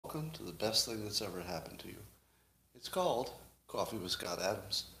welcome to the best thing that's ever happened to you. It's called Coffee with Scott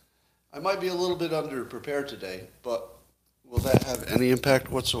Adams. I might be a little bit underprepared today, but will that have any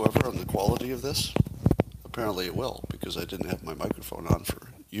impact whatsoever on the quality of this? Apparently it will, because I didn't have my microphone on for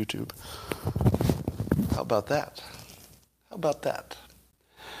YouTube. How about that? How about that?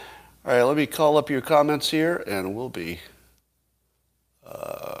 All right, let me call up your comments here, and we'll be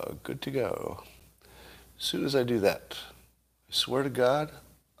good to go. As soon as I do that, I swear to God,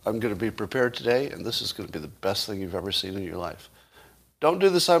 I'm going to be prepared today, and this is going to be the best thing you've ever seen in your life. Don't do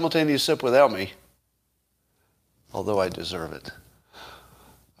the simultaneous sip without me, although I deserve it.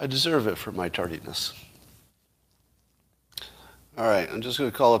 I deserve it for my tardiness. All right, I'm just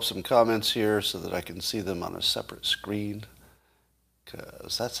going to call up some comments here so that I can see them on a separate screen,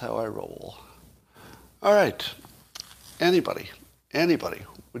 because that's how I roll. All right, anybody,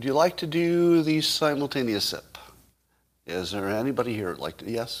 would you like to do the simultaneous sip? Is there anybody here who'd like to?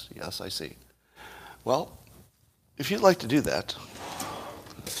 Yes, I see. Well, if you'd like to do that,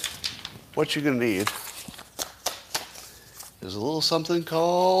 what you're going to need is a little something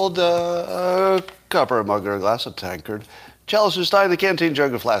called a copper, a mug, or a glass, a tankard, chalice or stein, a canteen,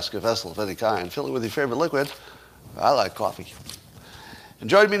 jug, a flask, a vessel of any kind. Fill it with your favorite liquid. I like coffee. And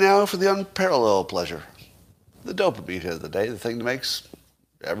join me now for the unparalleled pleasure, the dopamine hit of the day, the thing that makes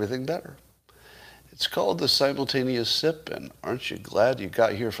everything better. It's called the simultaneous sip, and aren't you glad you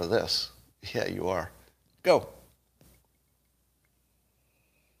got here for this? Yeah, you are. Go.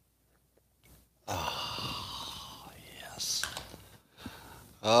 Ah, yes.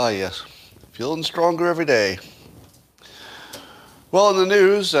 Ah, yes. Feeling stronger every day. Well, in the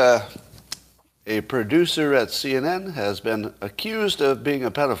news, a producer at CNN has been accused of being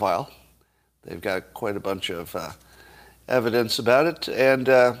a pedophile. They've got quite a bunch of evidence about it,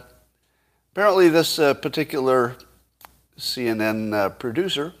 and apparently this particular CNN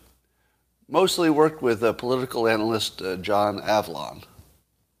producer mostly worked with political analyst John Avlon,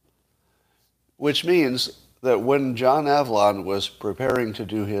 which means that when John Avlon was preparing to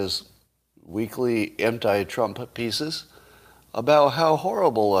do his weekly anti-Trump pieces about how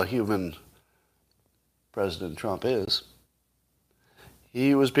horrible a human President Trump is,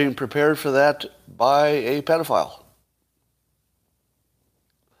 he was being prepared for that by a pedophile.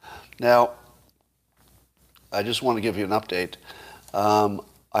 Now, I just want to give you an update.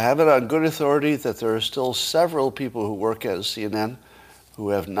 I have it on good authority that there are still several people who work at CNN who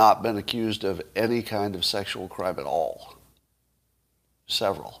have not been accused of any kind of sexual crime at all.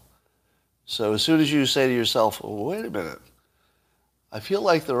 Several. So as soon as you say to yourself, well, wait a minute, I feel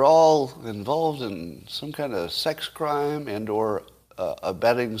like they're all involved in some kind of sex crime and or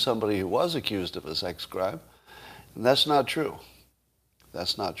abetting somebody who was accused of a sex crime, and that's not true.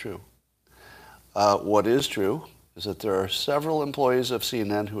 That's not true. What is true is that there are several employees of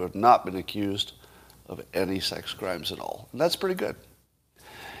CNN who have not been accused of any sex crimes at all. And that's pretty good.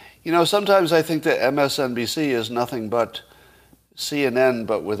 You know, sometimes I think that MSNBC is nothing but CNN,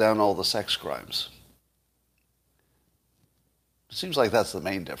 but without all the sex crimes. It seems like that's the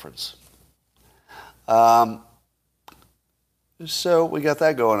main difference. So we got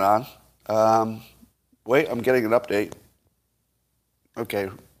that going on. Wait, I'm getting an update. Okay,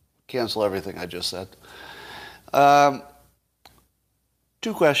 cancel everything I just said.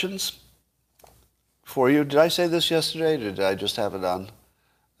 2 questions for you. Did I say this yesterday, or did I just have it on?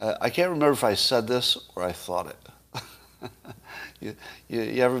 I can't remember if I said this or I thought it.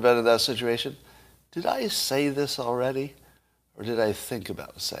 You ever been in that situation? Did I say this already, or did I think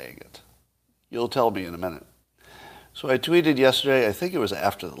about saying it? You'll tell me in a minute. So I tweeted yesterday, I think it was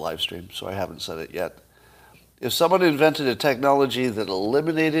after the live stream, so I haven't said it yet. If someone invented a technology that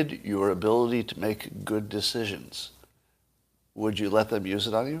eliminated your ability to make good decisions, would you let them use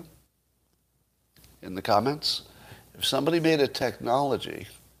it on you? In the comments. If somebody made a technology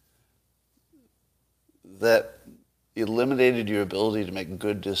that eliminated your ability to make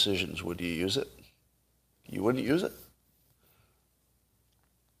good decisions, would you use it? You wouldn't use it?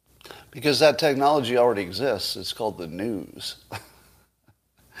 Because that technology already exists. It's called the news.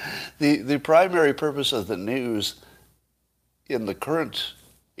 The primary purpose of the news in the current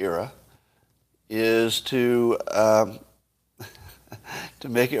era is to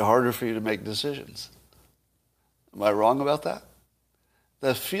make it harder for you to make decisions. Am I wrong about that?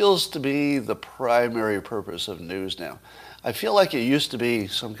 That feels to be the primary purpose of news now. I feel like it used to be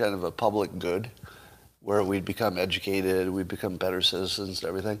some kind of a public good where we'd become educated, we'd become better citizens and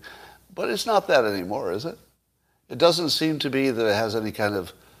everything. But it's not that anymore, is it? It doesn't seem to be that it has any kind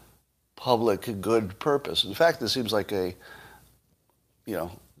of public good purpose. In fact, it seems like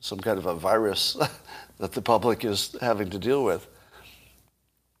some kind of a virus that the public is having to deal with.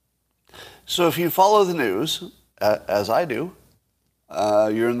 So if you follow the news, as I do,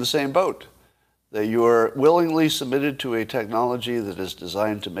 you're in the same boat. That you are willingly submitted to a technology that is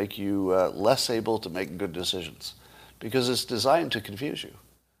designed to make you less able to make good decisions, because it's designed to confuse you.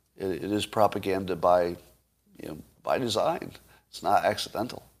 It is propaganda by design. It's not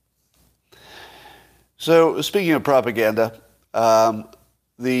accidental. So speaking of propaganda,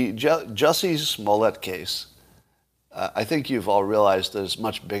 the Jussie Smollett case, I think you've all realized that it's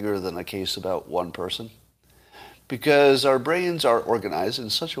much bigger than a case about one person, because our brains are organized in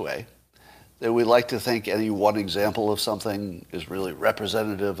such a way that we like to think any one example of something is really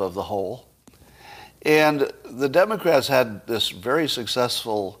representative of the whole. And the Democrats had this very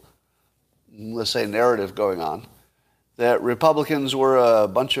successful, let's say, narrative going on, that Republicans were a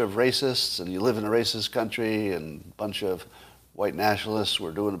bunch of racists, and you live in a racist country, and a bunch of white nationalists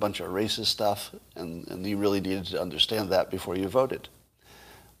were doing a bunch of racist stuff, and you really needed to understand that before you voted.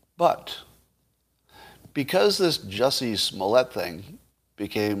 But because this Jussie Smollett thing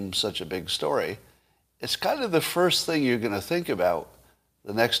became such a big story, it's kind of the first thing you're going to think about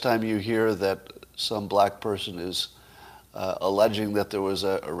the next time you hear that some black person is alleging that there was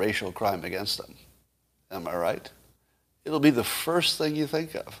a racial crime against them. Am I right? It'll be the first thing you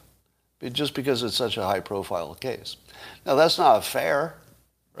think of, just because it's such a high-profile case. Now, that's not fair,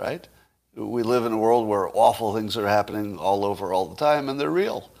 right? We live in a world where awful things are happening all over all the time, and they're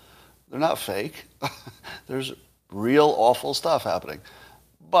real. They're not fake. There's real awful stuff happening.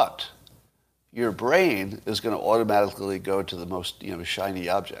 But your brain is going to automatically go to the most shiny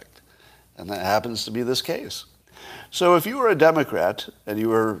object, and that happens to be this case. So if you were a Democrat and you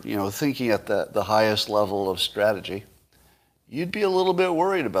were thinking at the highest level of strategy, you'd be a little bit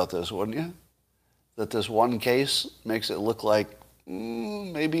worried about this, wouldn't you? That this one case makes it look like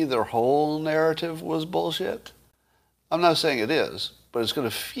maybe their whole narrative was bullshit. I'm not saying it is, but it's going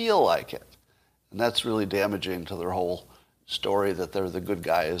to feel like it. And that's really damaging to their whole story, that they're the good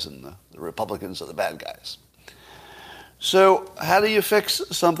guys and the Republicans are the bad guys. So how do you fix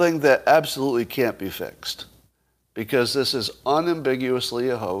something that absolutely can't be fixed? Because this is unambiguously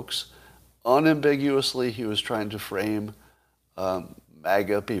a hoax. Unambiguously, he was trying to frame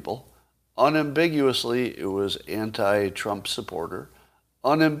MAGA people. Unambiguously, it was anti-Trump supporter.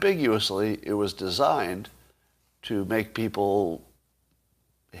 Unambiguously, it was designed to make people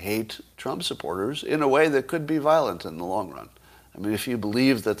hate Trump supporters in a way that could be violent in the long run. I mean, if you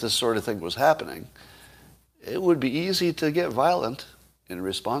believed that this sort of thing was happening, it would be easy to get violent in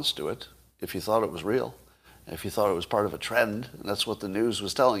response to it if you thought it was real, if you thought it was part of a trend, and that's what the news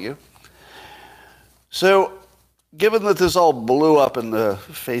was telling you. So, given that this all blew up in the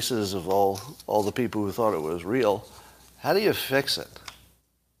faces of all the people who thought it was real, how do you fix it?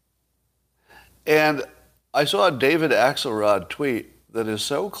 And I saw a David Axelrod tweet that is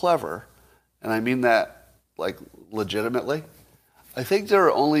so clever, and I mean that like legitimately. I think there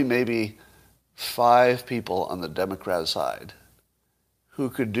are only maybe 5 people on the Democrat side who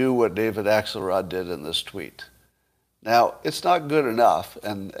could do what David Axelrod did in this tweet. Now, it's not good enough,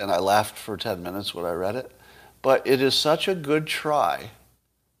 and I laughed for 10 minutes when I read it, but it is such a good try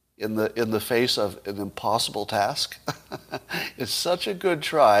in the face of an impossible task. It's such a good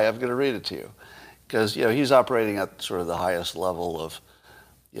try. I'm going to read it to you. Because he's operating at sort of the highest level of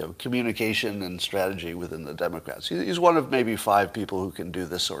communication and strategy within the Democrats. He's one of maybe 5 people who can do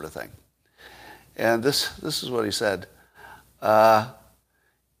this sort of thing. And this is what he said.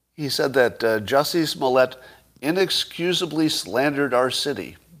 He said that Jussie Smollett inexcusably slandered our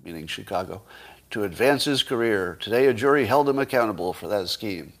city, meaning Chicago, to advance his career. Today, a jury held him accountable for that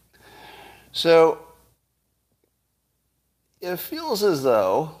scheme. So it feels as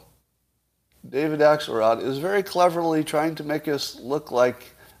though David Axelrod is very cleverly trying to make us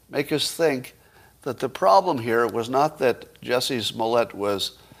think that the problem here was not that Jussie Smollett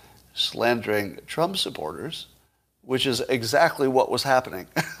was slandering Trump supporters, which is exactly what was happening.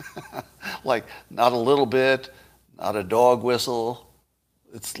 Like, not a little bit, not a dog whistle.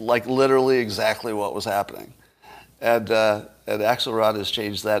 It's like literally exactly what was happening. And Axelrod has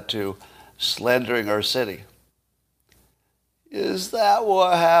changed that to slandering our city. Is that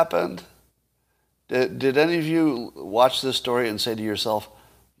what happened? Did any of you watch this story and say to yourself,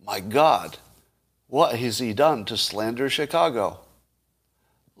 my God, what has he done to slander Chicago?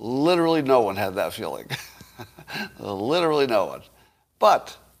 Literally no one had that feeling. Literally no one.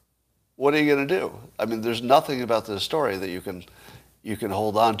 But what are you going to do? I mean, there's nothing about this story that you can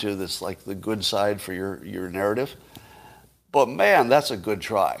hold on to that's like the good side for your narrative. But man, that's a good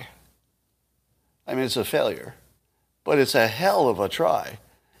try. I mean, it's a failure, but it's a hell of a try.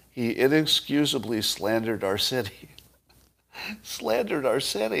 He inexcusably slandered our city. Slandered our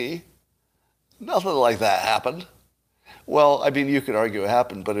city? Nothing like that happened. Well, I mean, you could argue it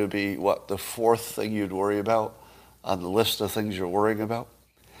happened, but it would be, what, the fourth thing you'd worry about on the list of things you're worrying about?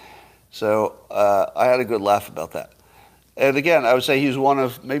 So I had a good laugh about that. And again, I would say he's one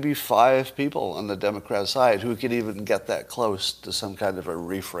of maybe 5 people on the Democrat side who could even get that close to some kind of a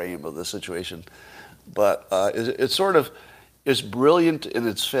reframe of the situation. But it's sort of, it's brilliant in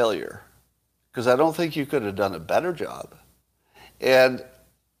its failure, because I don't think you could have done a better job. And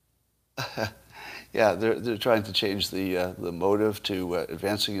yeah, they're trying to change the motive to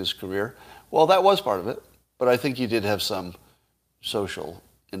advancing his career. Well, that was part of it, but I think he did have some social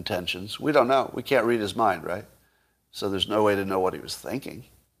intentions. We don't know. We can't read his mind, right? So there's no way to know what he was thinking.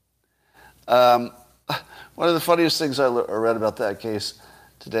 One of the funniest things I read about that case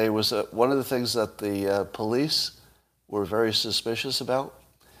today was that one of the things that the police were very suspicious about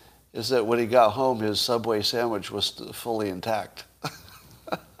is that when he got home, his Subway sandwich was fully intact.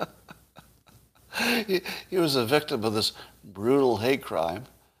 He was a victim of this brutal hate crime,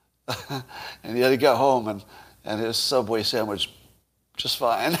 and yet he got home and his Subway sandwich just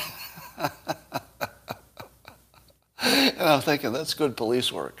fine. And I'm thinking, that's good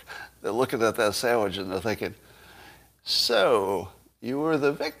police work. They're looking at that sandwich and they're thinking, so you were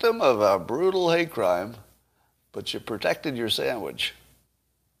the victim of a brutal hate crime, but you protected your sandwich.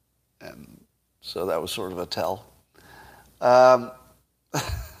 And so that was sort of a tell.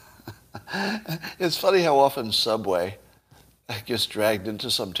 It's funny how often Subway gets dragged into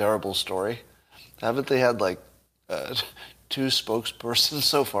some terrible story. Haven't they had like 2 spokespersons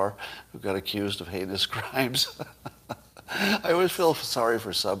so far who got accused of heinous crimes? I always feel sorry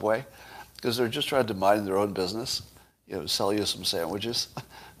for Subway because they're just trying to mind their own business, sell you some sandwiches.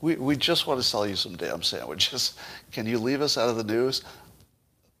 We just want to sell you some damn sandwiches. Can you leave us out of the news?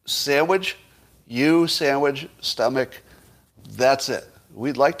 Sandwich, sandwich, stomach, that's it.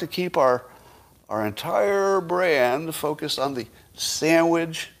 We'd like to keep our entire brand focused on the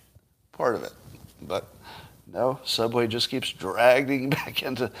sandwich part of it. But no, Subway just keeps dragging back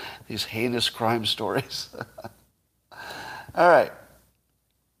into these heinous crime stories. All right.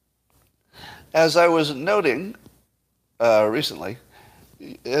 As I was noting recently,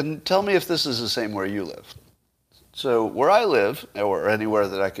 and tell me if this is the same where you live. So where I live, or anywhere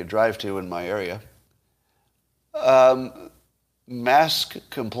that I could drive to in my area, mask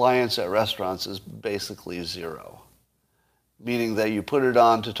compliance at restaurants is basically 0. Meaning that you put it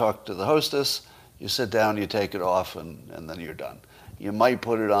on to talk to the hostess, you sit down, you take it off, and then you're done. You might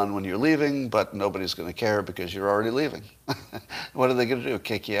put it on when you're leaving, but nobody's going to care because you're already leaving. What are they going to do,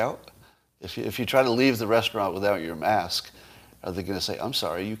 kick you out? If you try to leave the restaurant without your mask, are they going to say, I'm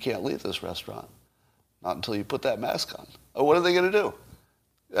sorry, you can't leave this restaurant? Not until you put that mask on. Oh, what are they going to do?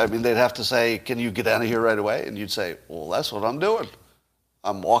 I mean, they'd have to say, can you get out of here right away? And you'd say, well, that's what I'm doing.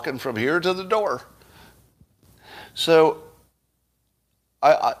 I'm walking from here to the door. So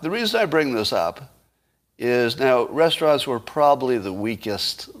the reason I bring this up is now restaurants were probably the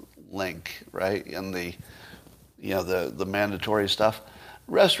weakest link, right, in the mandatory stuff.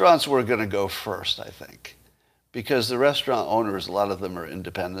 Restaurants were going to go first, I think, because the restaurant owners, a lot of them are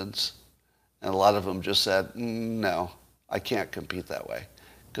independents, and a lot of them just said, no, I can't compete that way.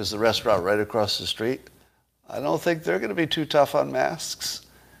 Because the restaurant right across the street, I don't think they're going to be too tough on masks.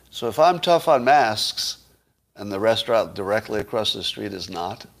 So if I'm tough on masks and the restaurant directly across the street is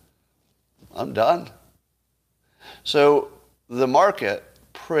not, I'm done. So the market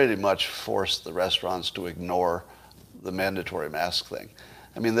pretty much forced the restaurants to ignore the mandatory mask thing.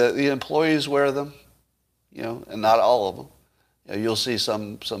 I mean, the employees wear them, and not all of them. You'll see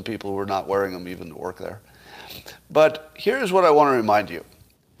some people who are not wearing them even to work there. But here's what I want to remind you.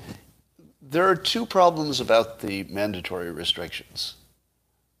 There are 2 problems about the mandatory restrictions.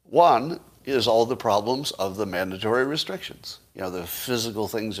 One is all the problems of the mandatory restrictions, the physical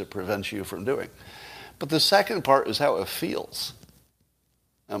things it prevents you from doing. But the second part is how it feels.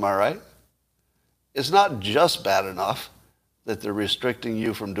 Am I right? It's not just bad enough that they're restricting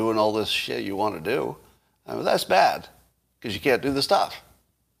you from doing all this shit you want to do. I mean, that's bad because you can't do the stuff.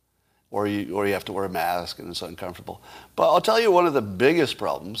 Or you have to wear a mask and it's uncomfortable. But I'll tell you, one of the biggest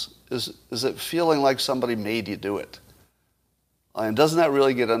problems is it feeling like somebody made you do it. And doesn't that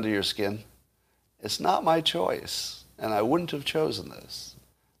really get under your skin? It's not my choice, and I wouldn't have chosen this.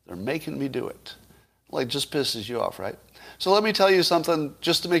 They're making me do it. Like, just pisses you off, right? So let me tell you something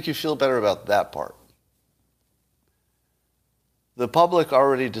just to make you feel better about that part. The public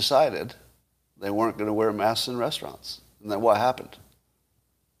already decided they weren't going to wear masks in restaurants. And then what happened?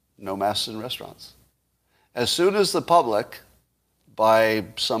 No masks in restaurants. As soon as the public by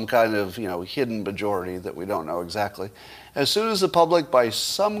some kind of, hidden majority that we don't know exactly. As soon as the public, by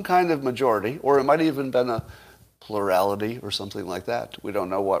some kind of majority, or it might even been a plurality or something like that, we don't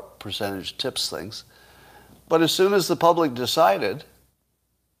know what percentage tips things, but as soon as the public decided,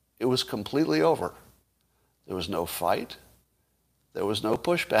 it was completely over. There was no fight. There was no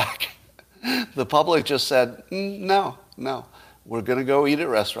pushback. The public just said, no, we're going to go eat at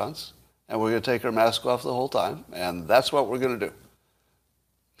restaurants, and we're going to take our mask off the whole time, and that's what we're going to do.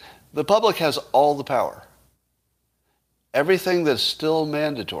 The public has all the power. Everything that's still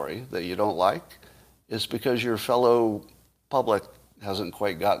mandatory that you don't like is because your fellow public hasn't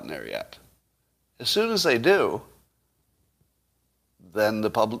quite gotten there yet. As soon as they do, then the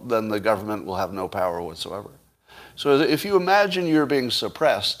government will have no power whatsoever. So if you imagine you're being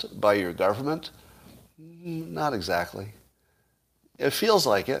suppressed by your government, not exactly. It feels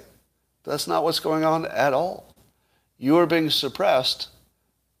like it. That's not what's going on at all. You are being suppressed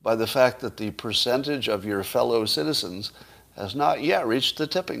by the fact that the percentage of your fellow citizens has not yet reached the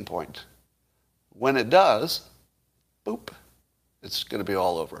tipping point. When it does, boop, it's going to be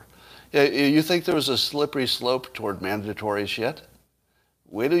all over. You think there was a slippery slope toward mandatory shit?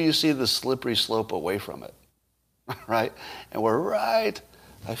 Wait till you see the slippery slope away from it, right? And we're right.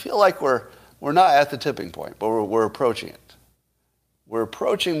 I feel like we're not at the tipping point, but we're approaching it. We're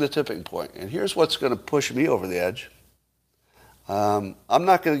approaching the tipping point, and here's what's going to push me over the edge. I'm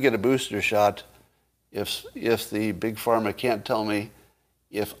not going to get a booster shot if the big pharma can't tell me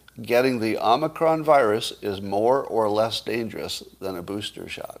if getting the Omicron virus is more or less dangerous than a booster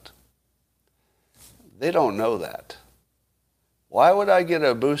shot. They don't know that. Why would I get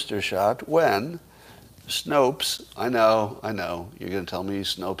a booster shot when Snopes, I know, you're going to tell me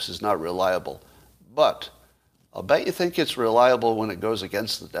Snopes is not reliable, but I'll bet you think it's reliable when it goes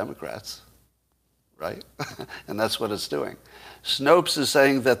against the Democrats, right? And that's what it's doing. Snopes is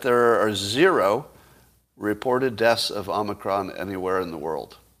saying that there are 0 reported deaths of Omicron anywhere in the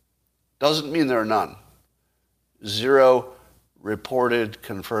world. Doesn't mean there are none. 0 reported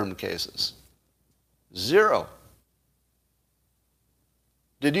confirmed cases. 0.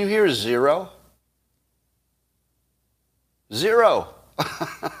 Did you hear 0? 0.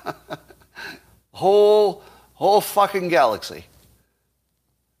 whole fucking galaxy.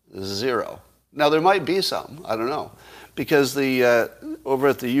 0. Now there might be some, I don't know, because over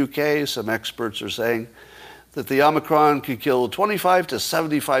at the UK, some experts are saying that the Omicron could kill 25 to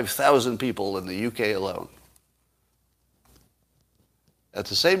 75,000 people in the UK alone. At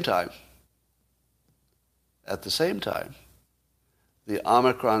the same time, the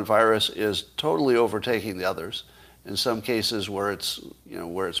Omicron virus is totally overtaking the others. In some cases where it's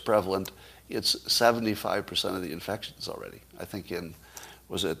prevalent, it's 75% of the infections already. I think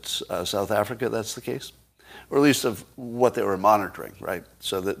was it South Africa that's the case? Or at least of what they were monitoring, right?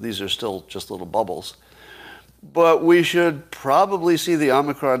 So that these are still just little bubbles. But we should probably see the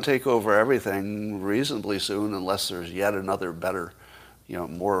Omicron take over everything reasonably soon, unless there's yet another better,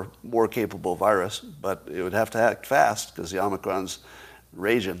 more capable virus. But it would have to act fast because the Omicron's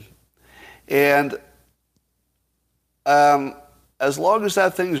raging. And as long as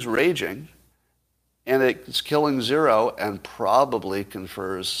that thing's raging and it's killing 0 and probably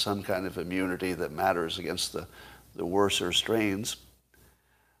confers some kind of immunity that matters against the worser strains,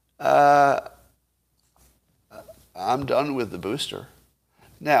 I'm done with the booster.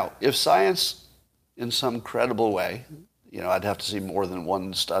 Now, if science, in some credible way, I'd have to see more than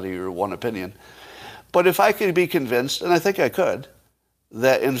one study or one opinion, but if I could be convinced, and I think I could,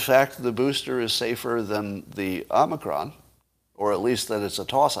 that in fact the booster is safer than the Omicron, or at least that it's a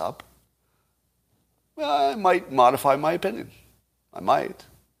toss-up, well, I might modify my opinion. I might.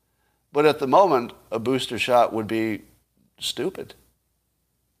 But at the moment, a booster shot would be stupid.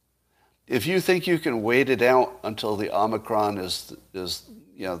 If you think you can wait it out until the Omicron is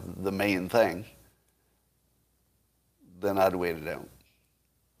the main thing, then I'd wait it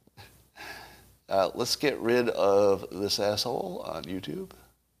out. Let's get rid of this asshole on YouTube.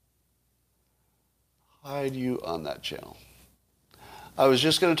 Hide you on that channel. I was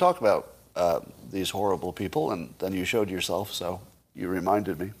just going to talk about these horrible people, and then you showed yourself, so you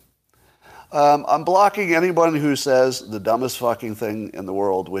reminded me. I'm blocking anyone who says the dumbest fucking thing in the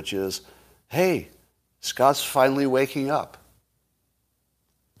world, which is, hey, Scott's finally waking up.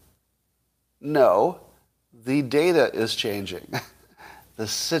 No, the data is changing. The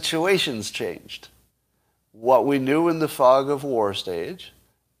situation's changed. What we knew in the fog of war stage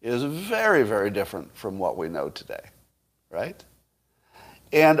is very, very different from what we know today, right?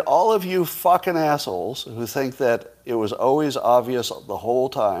 And all of you fucking assholes who think that it was always obvious the whole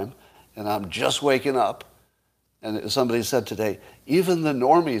time, and I'm just waking up, And somebody said today, even the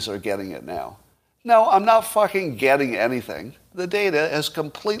normies are getting it now. No, I'm not fucking getting anything. The data has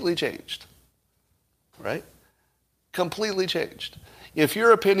completely changed, right? Completely changed. If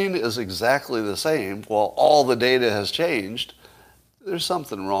your opinion is exactly the same while all the data has changed, there's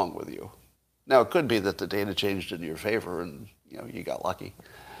something wrong with you. Now, it could be that the data changed in your favor and you got lucky.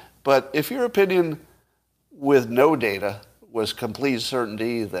 But if your opinion with no data was complete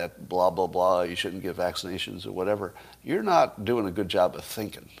certainty that blah, blah, blah, you shouldn't get vaccinations or whatever, you're not doing a good job of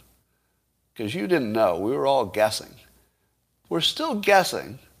thinking. Because you didn't know. We were all guessing. We're still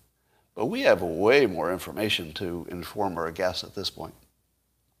guessing, but we have way more information to inform our guess at this point.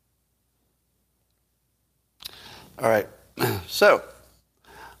 All right. So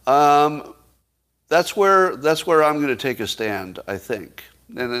that's where I'm going to take a stand, I think.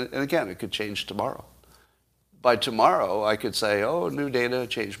 And again, it could change tomorrow. By tomorrow, I could say, oh, new data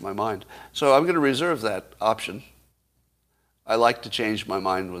changed my mind. So I'm going to reserve that option. I like to change my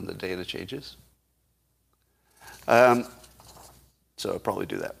mind when the data changes. So I'll probably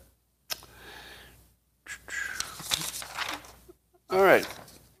do that. All right.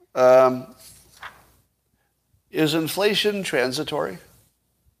 Is inflation transitory?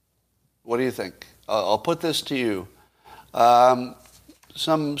 What do you think? I'll put this to you.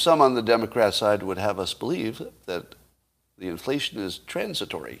 Some on the Democrat side would have us believe that the inflation is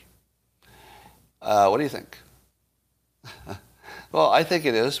transitory. What do you think? Well, I think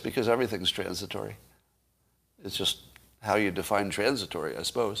it is because everything's transitory. It's just how you define transitory, I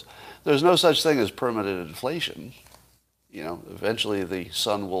suppose. There's no such thing as permanent inflation. Eventually the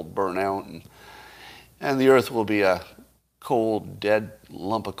sun will burn out and the earth will be a cold, dead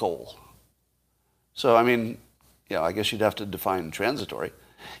lump of coal. So, I guess you'd have to define transitory.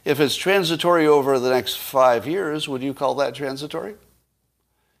 If it's transitory over the next 5 years, would you call that transitory?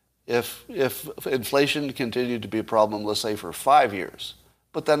 If inflation continued to be a problem, let's say for 5 years,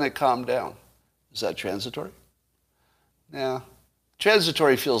 but then it calmed down, is that transitory? Yeah.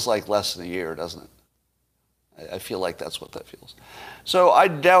 Transitory feels like less than a year, doesn't it? I feel like that's what that feels. So I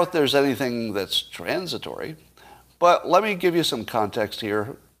doubt there's anything that's transitory, but let me give you some context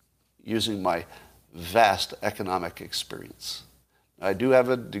here using my vast economic experience. I do have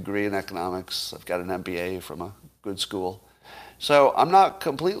a degree in economics. I've got an MBA from a good school. So I'm not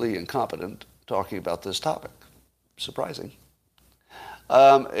completely incompetent talking about this topic. Surprising.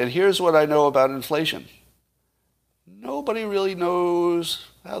 And here's what I know about inflation. Nobody really knows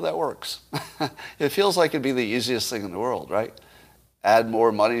how that works. It feels like it'd be the easiest thing in the world, right? Add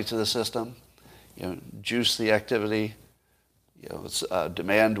more money to the system, juice the activity.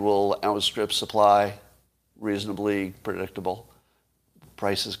 Demand will outstrip supply, reasonably predictable.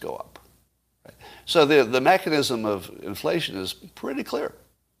 Prices go up. Right? So the mechanism of inflation is pretty clear.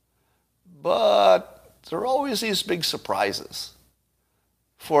 But there are always these big surprises.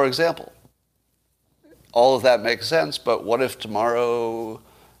 For example, all of that makes sense, but what if tomorrow,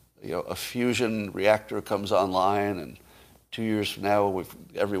 a fusion reactor comes online and 2 years from now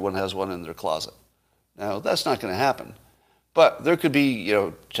everyone has one in their closet? Now, that's not going to happen. But there could be,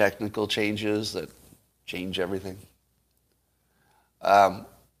 technical changes that change everything.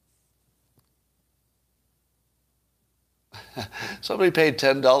 Somebody paid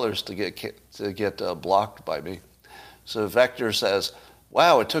 $10 to get blocked by me. So Vector says,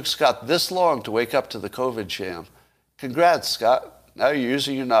 wow, it took Scott this long to wake up to the COVID sham. Congrats, Scott. Now you're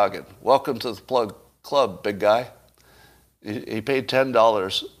using your noggin. Welcome to the club, big guy. He paid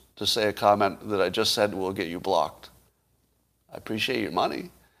 $10 to say a comment that I just said will get you blocked. I appreciate your money.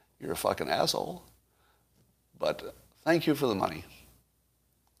 You're a fucking asshole. But thank you for the money.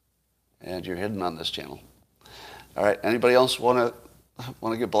 And you're hidden on this channel. All right, anybody else want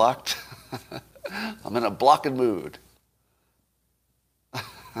to get blocked? I'm in a blocking mood.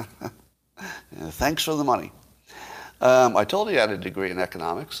 Thanks for the money. I told you I had a degree in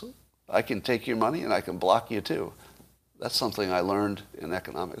economics. I can take your money and I can block you too. That's something I learned in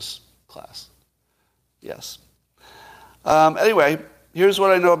economics class. Yes. Anyway, here's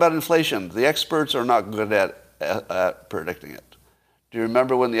what I know about inflation. The experts are not good at predicting it. Do you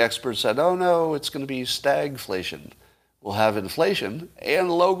remember when the experts said, oh no, it's going to be stagflation. We'll have inflation and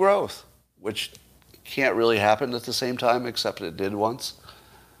low growth, which can't really happen at the same time, except it did once,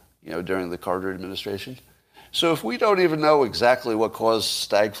 during the Carter administration. So if we don't even know exactly what caused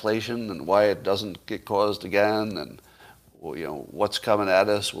stagflation and why it doesn't get caused again, and what's coming at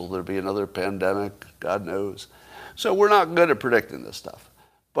us, will there be another pandemic? God knows. So we're not good at predicting this stuff.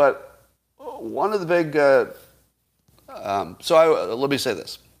 But one of the big, let me say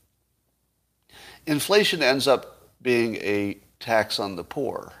this. Inflation ends up being a tax on the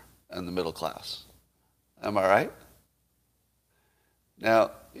poor and the middle class. Am I right?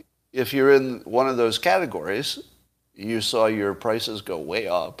 Now, if you're in one of those categories, you saw your prices go way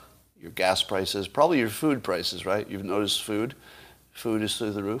up, your gas prices, probably your food prices, right? You've noticed food. Food is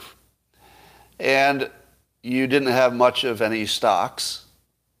through the roof. And you didn't have much of any stocks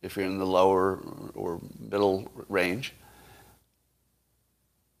if you're in the lower or middle range.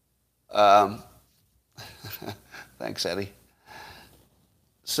 Thanks, Eddie.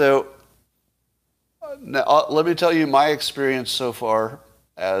 So now, let me tell you my experience so far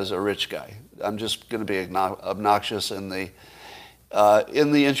as a rich guy. I'm just going to be obnoxious in the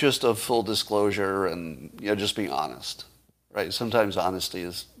interest of full disclosure and just being honest, right? Sometimes honesty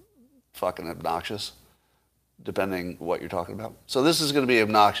is fucking obnoxious, depending what you're talking about. So this is going to be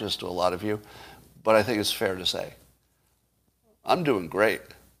obnoxious to a lot of you, but I think it's fair to say I'm doing great.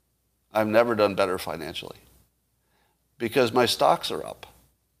 I've never done better financially because my stocks are up.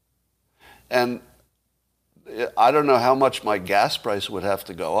 And I don't know how much my gas price would have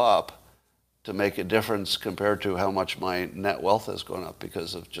to go up to make a difference compared to how much my net wealth has gone up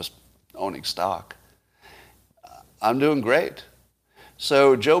because of just owning stock. I'm doing great.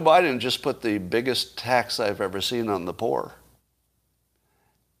 So Joe Biden just put the biggest tax I've ever seen on the poor.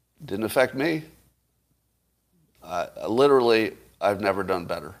 Didn't affect me. Literally, I've never done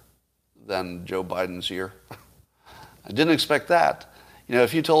better than Joe Biden's year. I didn't expect that.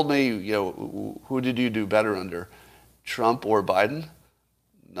 If you told me, who did you do better under, Trump or Biden?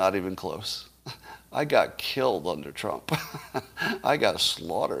 Not even close. I got killed under Trump. I got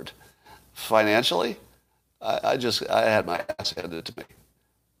slaughtered. Financially, I had my ass handed to me.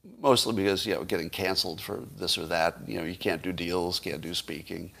 Mostly because, getting canceled for this or that. You can't do deals, can't do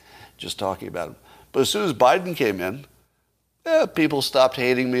speaking, just talking about them. But as soon as Biden came in, people stopped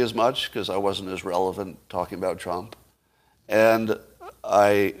hating me as much because I wasn't as relevant talking about Trump. And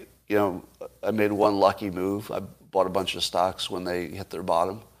I made one lucky move. I bought a bunch of stocks when they hit their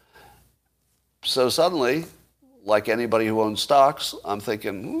bottom. So suddenly, like anybody who owns stocks, I'm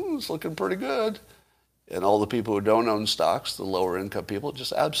thinking, it's looking pretty good. And all the people who don't own stocks, the lower income people,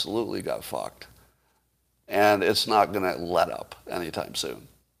 just absolutely got fucked. And it's not going to let up anytime soon.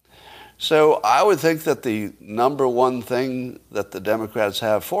 So I would think that the number one thing that the Democrats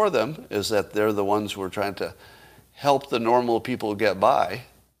have for them is that they're the ones who are trying to help the normal people get by.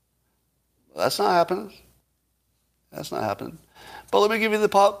 That's not happening. That's not happening. But let me give you the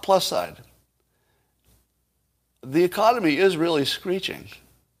plus side. The economy is really screeching.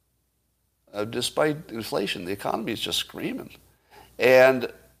 Despite inflation, the economy is just screaming.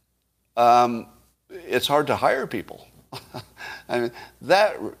 And it's hard to hire people. I mean,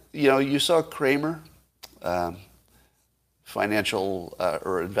 you saw Cramer, financial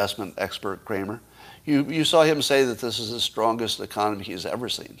or investment expert Cramer. You saw him say that this is the strongest economy he's ever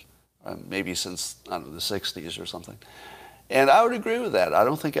seen, maybe since, I don't know, the 60s or something. And I would agree with that. I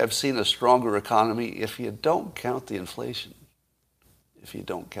don't think I've seen a stronger economy if you don't count the inflation, if you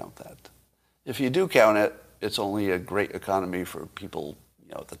don't count that. If you do count it, it's only a great economy for people,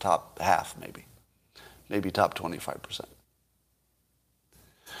 at the top half maybe top 25%.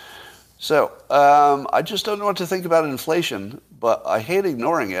 So I just don't know what to think about inflation, but I hate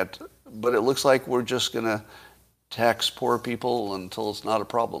ignoring it. But it looks like we're just going to tax poor people until it's not a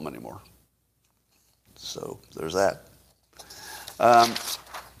problem anymore. So there's that.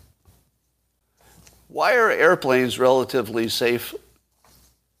 Why are airplanes relatively safe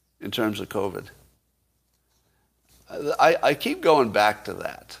in terms of COVID? I keep going back to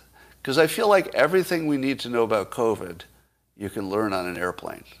that because I feel like everything we need to know about COVID, you can learn on an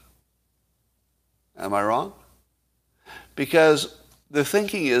airplane. Am I wrong? Because the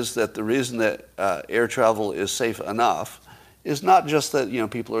thinking is that the reason that air travel is safe enough is not just that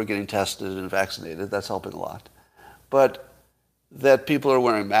people are getting tested and vaccinated. That's helping a lot. But that people are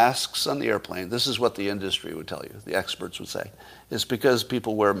wearing masks on the airplane. This is what the industry would tell you, the experts would say. It's because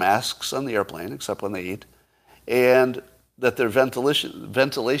people wear masks on the airplane, except when they eat, and that their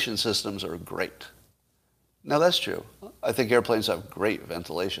ventilation systems are great. Now, that's true. I think airplanes have great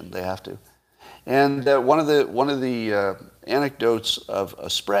ventilation. They have to. And one of the anecdotes of a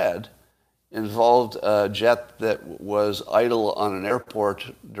spread involved a jet that was idle on an airport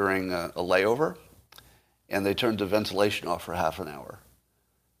during a layover, and they turned the ventilation off for half an hour.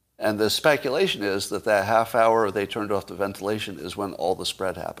 And the speculation is that half hour they turned off the ventilation is when all the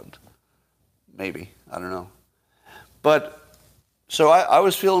spread happened. Maybe. I don't know. But so I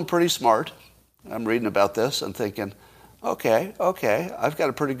was feeling pretty smart. I'm reading about this and thinking, okay, I've got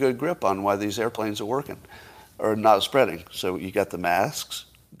a pretty good grip on why these airplanes are working or not spreading. So you got the masks,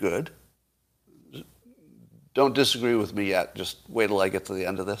 good. Don't disagree with me yet. Just wait till I get to the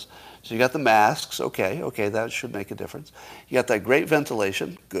end of this. So you got the masks. Okay, that should make a difference. You got that great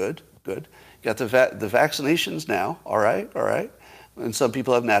ventilation. Good. You got the vaccinations now. All right. And some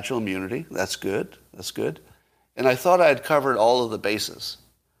people have natural immunity. That's good. And I thought I had covered all of the bases.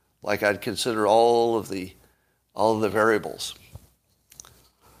 Like I'd consider all of the variables.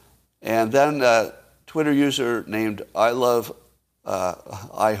 And then Twitter user named I Love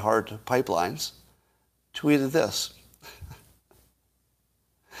I Heart Pipelines tweeted this.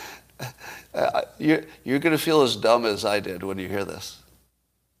 You're going to feel as dumb as I did when you hear this.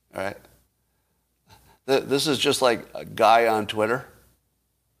 All right? This is just like a guy on Twitter,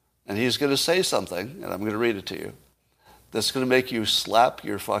 and he's going to say something, and I'm going to read it to you, that's going to make you slap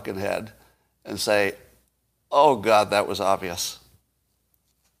your fucking head and say, oh, God, that was obvious.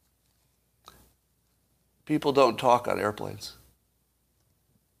 People don't talk on airplanes.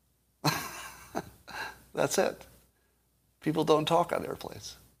 That's it. People don't talk on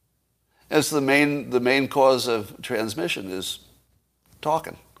airplanes. It's the main cause of transmission is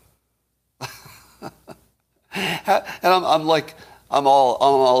talking. And I'm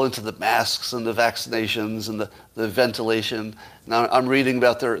all into the masks and the vaccinations and the ventilation. And I'm reading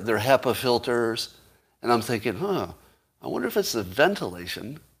about their HEPA filters, and I'm thinking, I wonder if it's the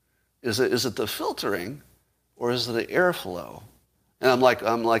ventilation. Is it the filtering, or is it the airflow? And I'm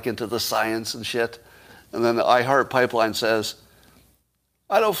like into the science and shit. And then the iHeart Pipeline says,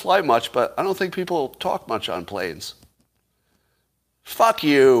 I don't fly much, but I don't think people talk much on planes. Fuck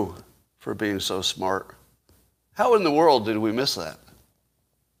you for being so smart. How in the world did we miss that?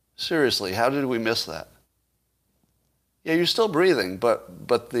 Seriously, how did we miss that? Yeah, you're still breathing, but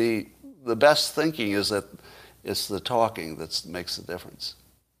the best thinking is that it's the talking that makes the difference.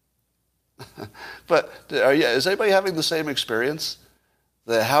 But is anybody having the same experience?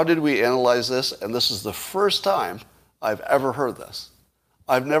 How did we analyze this? And this is the first time I've ever heard this.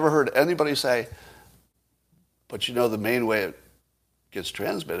 I've never heard anybody say, but the main way it gets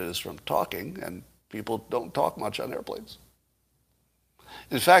transmitted is from talking, and people don't talk much on airplanes.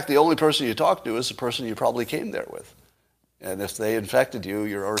 In fact, the only person you talk to is the person you probably came there with. And if they infected you,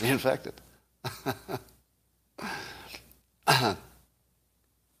 you're already infected. All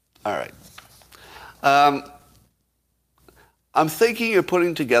right. I'm thinking of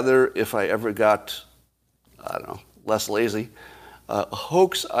putting together, if I ever got, less lazy, a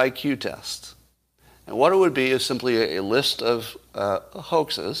hoax IQ test. And what it would be is simply a list of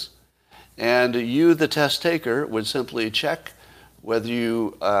hoaxes, and you, the test taker, would simply check whether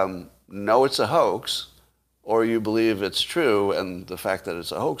you know it's a hoax or you believe it's true, and the fact that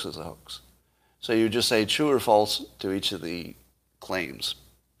it's a hoax is a hoax. So you just say true or false to each of the claims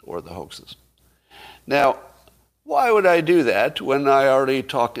or the hoaxes. Now, why would I do that when I already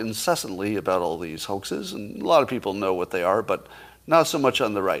talk incessantly about all these hoaxes? And a lot of people know what they are, but not so much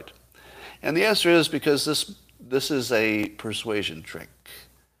on the right. And the answer is because this is a persuasion trick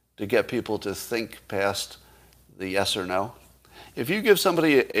to get people to think past the yes or no. If you give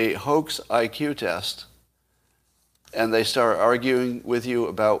somebody a hoax IQ test and they start arguing with you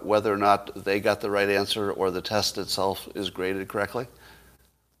about whether or not they got the right answer or the test itself is graded correctly,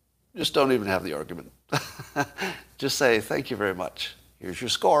 just don't even have the argument. Just say, thank you very much. Here's your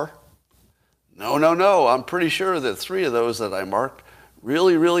score. No, I'm pretty sure that 3 of those that I marked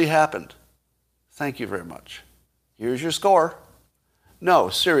really happened. Thank you very much. Here's your score. No,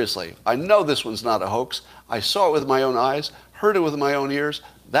 seriously, I know this one's not a hoax. I saw it with my own eyes, heard it with my own ears.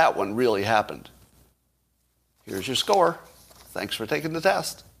 That one really happened. Here's your score. Thanks for taking the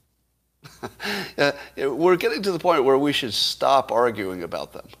test. We're getting to the point where we should stop arguing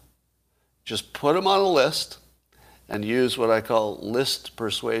about them. Just put them on a list and use what I call list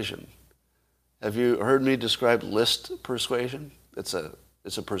persuasion. Have you heard me describe list persuasion? It's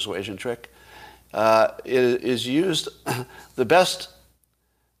a persuasion trick. It is used, the best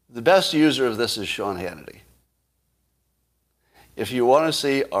user of this is Sean Hannity. If you want to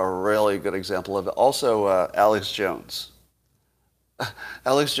see a really good example of it, also Alex Jones.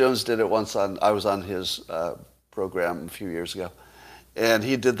 Alex Jones did it once I was on his program a few years ago. And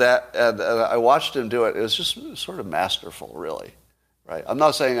he did that, and I watched him do it. It was just sort of masterful, really. Right? I'm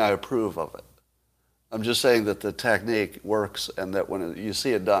not saying I approve of it. I'm just saying that the technique works, and that when you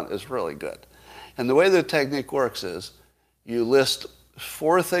see it done, it's really good. And the way the technique works is you list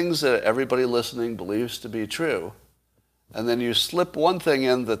 4 things that everybody listening believes to be true, and then you slip one thing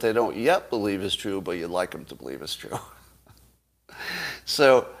in that they don't yet believe is true, but you'd like them to believe is true.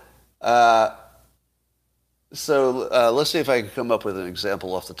 So let's see if I can come up with an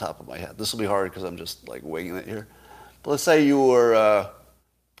example off the top of my head. This will be hard because I'm just like winging it here. But let's say you were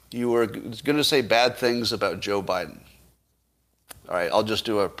you were going to say bad things about Joe Biden. All right, I'll just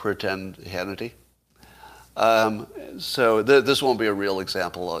do a pretend Hannity. So this won't be a real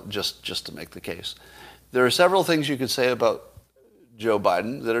example, just to make the case. There are several things you could say about Joe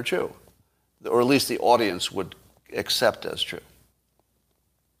Biden that are true, or at least the audience would accept as true.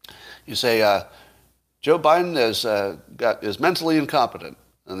 You say, Joe Biden is mentally incompetent,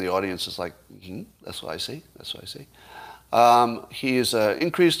 and the audience is like, that's what I see, that's what I see. He's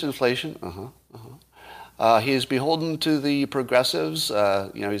increased inflation, he's beholden to the progressives,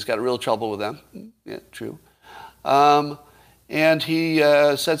 he's got real trouble with them, yeah, true. And he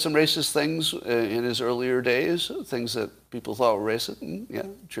said some racist things in his earlier days, things that people thought were racist, yeah,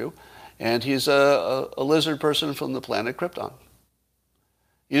 true. And he's a lizard person from the planet Krypton.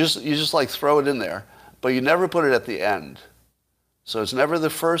 You just like throw it in there, but you never put it at the end. So it's never the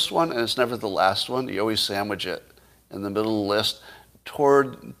first one and it's never the last one. You always sandwich it in the middle of the list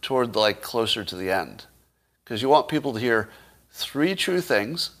toward like closer to the end. Because you want people to hear 3 true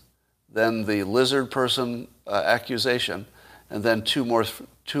things, then the lizard person accusation, and then two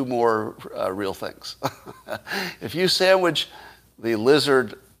more real things. If you sandwich the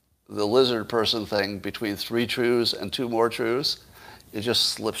lizard person thing between 3 truths and 2 more truths, it just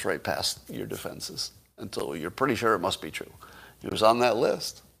slips right past your defenses until you're pretty sure it must be true. It was on that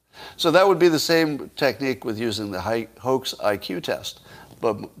list. So that would be the same technique with using the hoax IQ test,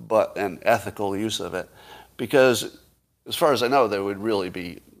 but an ethical use of it. Because as far as I know, there would really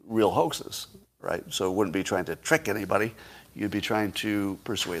be real hoaxes, right? So it wouldn't be trying to trick anybody. You'd be trying to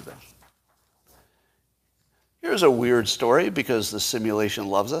persuade them. Here's a weird story because the simulation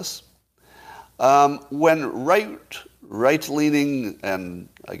loves us. When right-leaning, and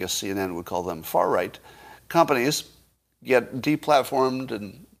I guess CNN would call them far-right, companies get deplatformed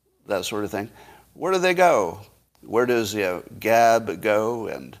and that sort of thing, where do they go? Where does Gab go,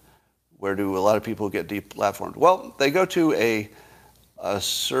 and where do a lot of people get deplatformed? Well, they go to a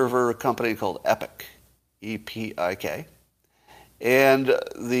server company called Epic, E-P-I-K, and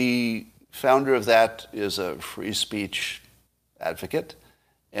the founder of that is a free speech advocate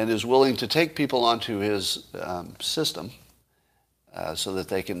and is willing to take people onto his system so that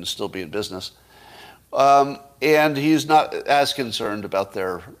they can still be in business. And he's not as concerned about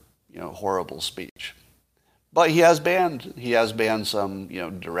their horrible speech. But he has banned some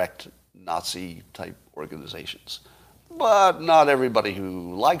direct Nazi type organizations. But not everybody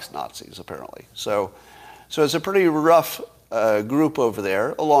who likes Nazis, apparently. So it's a pretty rough group over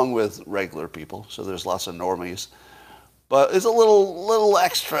there, along with regular people. So there's lots of normies. But it's a little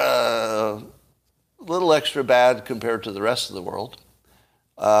extra bad compared to the rest of the world.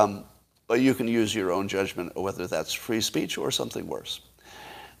 But you can use your own judgment whether that's free speech or something worse.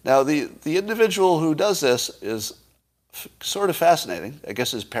 Now, the individual who does this is sort of fascinating. I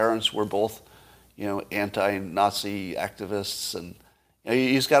guess his parents were both, anti-Nazi activists, and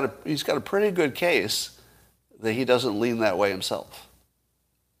he's got a pretty good case that he doesn't lean that way himself.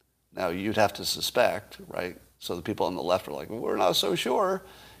 Now, you'd have to suspect, right? So the people on the left are like, well, we're not so sure,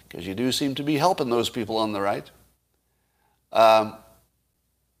 because you do seem to be helping those people on the right. All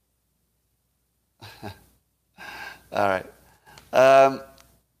right.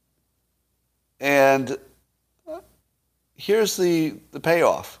 And here's the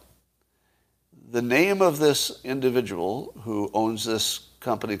payoff. The name of this individual who owns this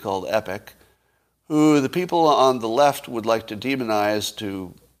company called Epic, who the people on the left would like to demonize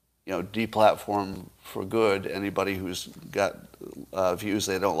to, deplatform for good anybody who's got views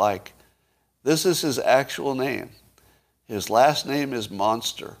they don't like. This is his actual name. His last name is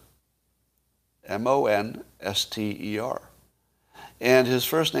Monster. M-O-N-S-T-E-R. And his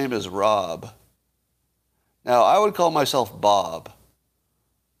first name is Rob. Now, I would call myself Bob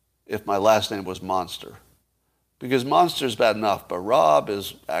if my last name was Monster. Because Monster's bad enough, but Rob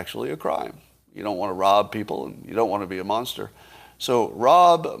is actually a crime. You don't want to rob people, and you don't want to be a monster. So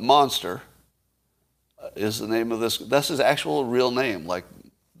Rob Monster is the name of this. That's his actual real name, like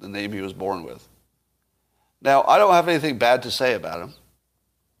the name he was born with. Now, I don't have anything bad to say about him.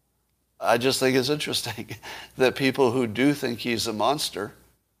 I just think it's interesting that people who do think he's a monster,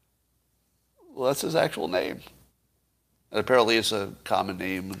 well, that's his actual name. And apparently it's a common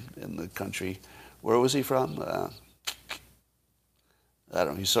name in the country. Where was he from? I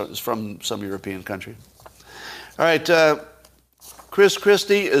don't know. He's from some European country. All right. Chris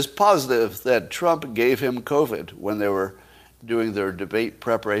Christie is positive that Trump gave him COVID when they were doing their debate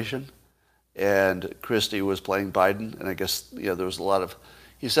preparation. And Christie was playing Biden. And I guess, there was a lot of...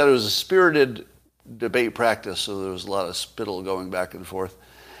 He said it was a spirited debate practice, so there was a lot of spittle going back and forth.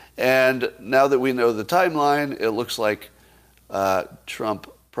 And now that we know the timeline, it looks like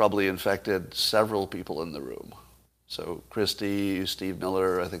Trump probably infected several people in the room. So Christie, Steve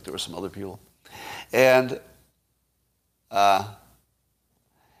Miller, I think there were some other people. And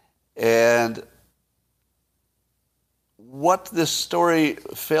what this story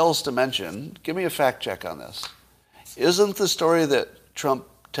fails to mention, give me a fact check on this, isn't the story that Trump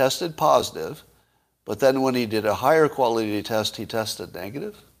tested positive, but then when he did a higher quality test, he tested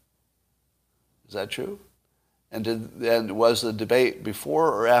negative? Is that true? And was the debate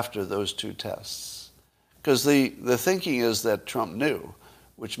before or after those two tests? Because the thinking is that Trump knew,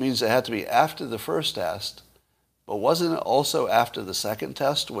 which means it had to be after the first test, but wasn't it also after the second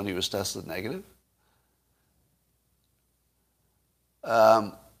test when he was tested negative?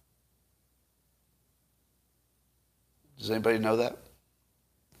 Does anybody know that?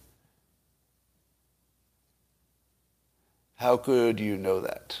 How could you know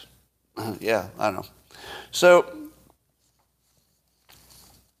that? Yeah, I don't know.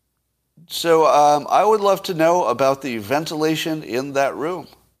 So I would love to know about the ventilation in that room,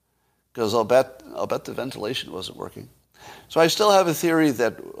 because I'll bet the ventilation wasn't working. So I still have a theory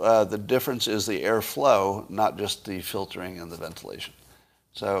that the difference is the airflow, not just the filtering and the ventilation.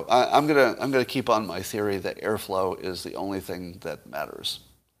 So I'm gonna keep on my theory that airflow is the only thing that matters.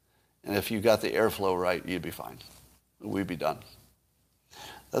 And if you got the airflow right, you'd be fine. We'd be done.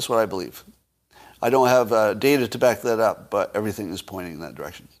 That's what I believe. I don't have data to back that up, but everything is pointing in that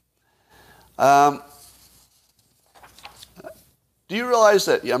direction. Do you realize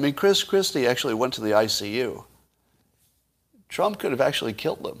that, I mean, Chris Christie actually went to the ICU. Trump could have actually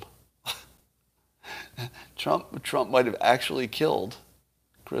killed him. Trump might have actually killed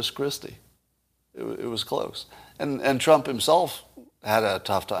Chris Christie. It was close. And Trump himself had a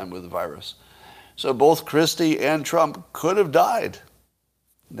tough time with the virus. So both Christie and Trump could have died.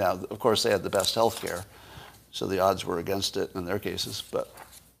 Now, of course, they had the best health care, so the odds were against it in their cases. But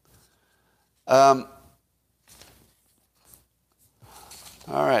all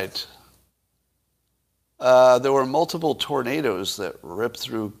right. There were multiple tornadoes that ripped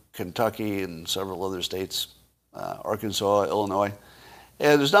through Kentucky and several other states, Arkansas, Illinois.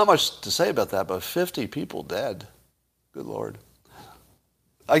 And there's not much to say about that, but 50 people dead. Good Lord.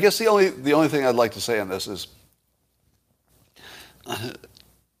 I guess the only thing I'd like to say on this is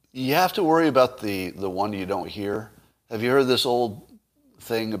you have to worry about the one you don't hear. Have you heard this old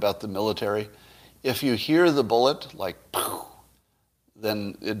thing about the military? If you hear the bullet, like,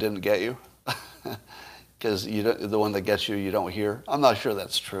 then it didn't get you. Because the one that gets you, you don't hear. I'm not sure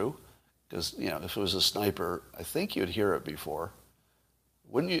that's true. Because, if it was a sniper, I think you'd hear it before.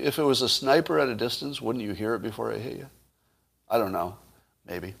 Wouldn't you? If it was a sniper at a distance, wouldn't you hear it before it hit you? I don't know.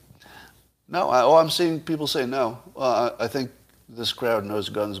 Maybe. No, I'm seeing people say no. I think this crowd knows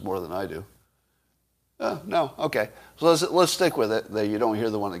guns more than I do. No, okay. So let's stick with it, that you don't hear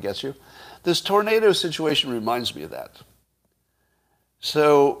the one that gets you. This tornado situation reminds me of that.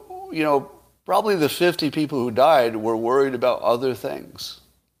 So, probably the 50 people who died were worried about other things,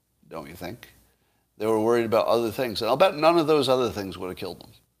 don't you think? They were worried about other things. And I'll bet none of those other things would have killed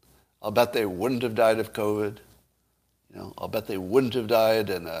them. I'll bet they wouldn't have died of COVID. I'll bet they wouldn't have died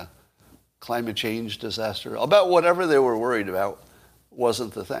in a climate change disaster. I'll bet whatever they were worried about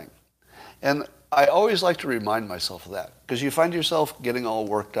wasn't the thing. And I always like to remind myself of that, because you find yourself getting all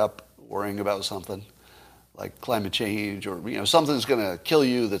worked up, worrying about something like climate change, or something's going to kill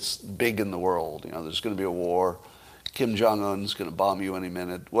you that's big in the world. There's going to be a war. Kim Jong-un's going to bomb you any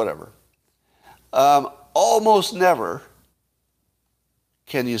minute, whatever. Almost never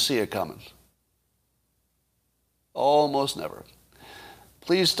can you see it coming. Almost never.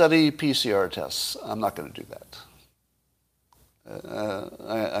 Please study PCR tests. I'm not going to do that.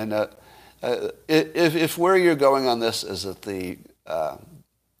 I know. If where you're going on this is that the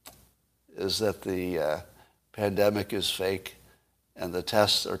pandemic is fake and the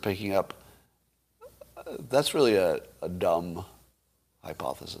tests are picking up, that's really a dumb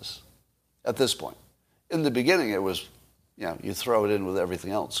hypothesis at this point. In the beginning, it was, you throw it in with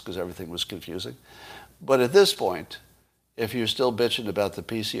everything else because everything was confusing. But at this point, if you're still bitching about the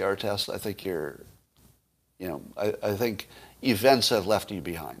PCR test, I think I think events have left you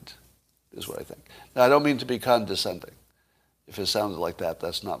behind, is what I think. Now, I don't mean to be condescending. If it sounded like that,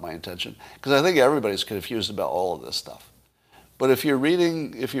 that's not my intention. Because I think everybody's confused about all of this stuff. But if you're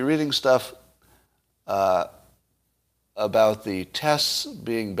reading stuff about the tests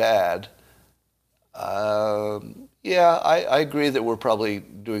being bad, I agree that we're probably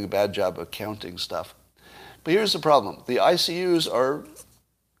doing a bad job of counting stuff. But here's the problem. The ICUs are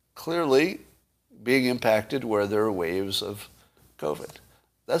clearly being impacted where there are waves of COVID.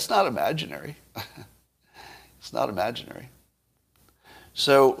 That's not imaginary. It's not imaginary.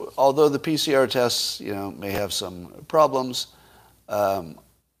 So although the PCR tests, may have some problems,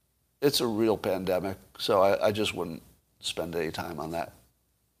 it's a real pandemic. So I just wouldn't spend any time on that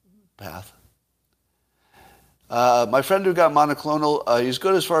path. My friend who got monoclonal, he's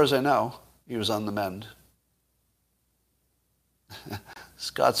good as far as I know. He was on the mend.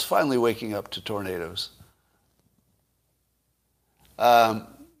 Scott's finally waking up to tornadoes.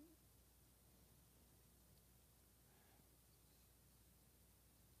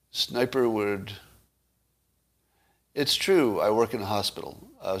 Sniper would... It's true, I work in a hospital.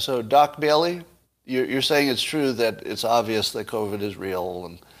 So Doc Bailey, you're saying it's true that it's obvious that COVID is real,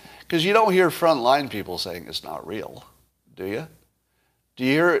 and because you don't hear frontline people saying it's not real, do you? Do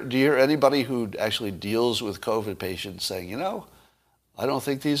you hear anybody who actually deals with COVID patients saying, I don't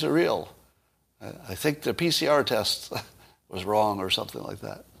think these are real. I think the PCR test was wrong or something like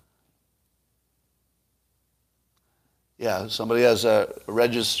that. Yeah, somebody has a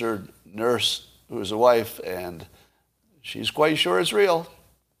registered nurse who's a wife, and she's quite sure it's real.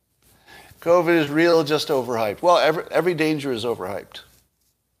 COVID is real, just overhyped. Well, every danger is overhyped.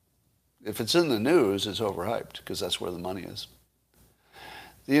 If it's in the news, it's overhyped, because that's where the money is.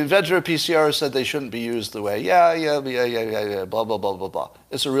 The inventor of PCR said they shouldn't be used the way, yeah, blah, blah, blah, blah, blah.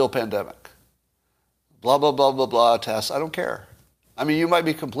 It's a real pandemic. Blah, blah, blah, blah, blah, tests. I don't care. I mean, you might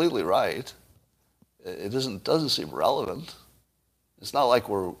be completely right. It doesn't seem relevant. It's not like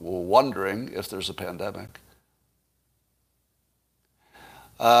we're wondering if there's a pandemic.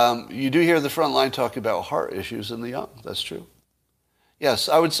 You do hear the front line talking about heart issues in the young. That's true. Yes,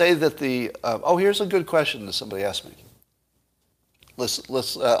 I would say that here's a good question that somebody asked me.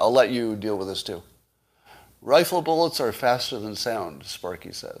 I'll let you deal with this too. Rifle bullets are faster than sound,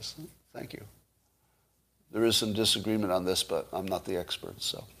 Sparky says. Thank you. There is some disagreement on this, but I'm not the expert,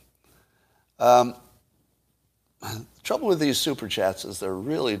 so. The trouble with these super chats is they're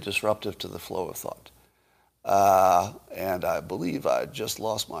really disruptive to the flow of thought. And I believe I just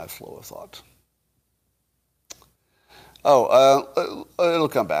lost my flow of thought. It'll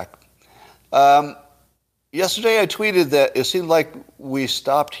come back. Yesterday I tweeted that it seemed like we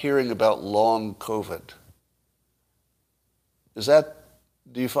stopped hearing about long COVID.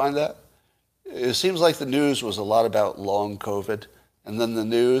 Do you find that? It seems like the news was a lot about long COVID, and then the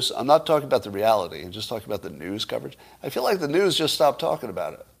news, I'm not talking about the reality, I'm just talking about the news coverage. I feel like the news just stopped talking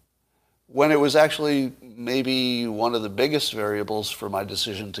about it, when it was actually maybe one of the biggest variables for my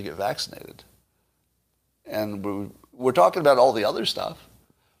decision to get vaccinated. And we're talking about all the other stuff,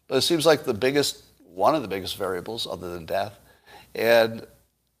 but it seems like one of the biggest variables, other than death. And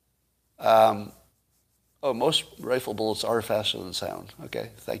most rifle bullets are faster than sound.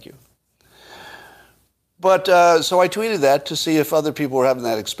 Okay, thank you. But so I tweeted that to see if other people were having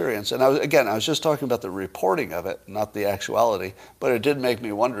that experience. And I was just talking about the reporting of it, not the actuality. But it did make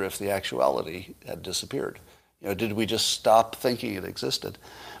me wonder if the actuality had disappeared. Did we just stop thinking it existed?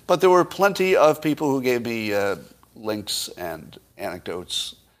 But there were plenty of people who gave me links and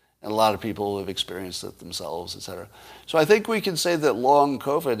anecdotes, and a lot of people have experienced it themselves, etc. So I think we can say that long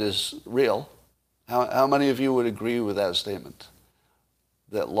COVID is real. How many of you would agree with that statement?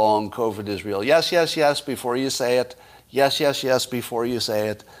 That long COVID is real? Yes, yes, yes, before you say it. Yes, yes, yes, before you say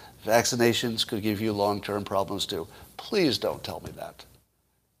it. Vaccinations could give you long-term problems too. Please don't tell me that.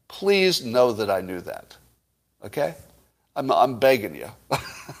 Please know that I knew that. Okay? I'm begging you.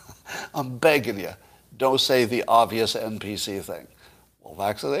 I'm begging you. Don't say the obvious NPC thing. Well,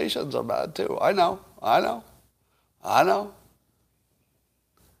 vaccinations are bad too. I know. All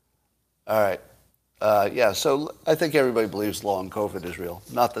right. So I think everybody believes long COVID is real.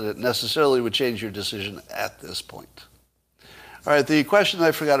 Not that it necessarily would change your decision at this point. All right, the question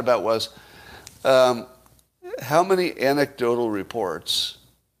I forgot about was, how many anecdotal reports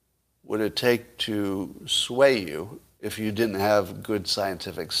would it take to sway you if you didn't have good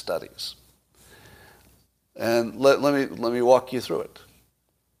scientific studies? And let me walk you through it.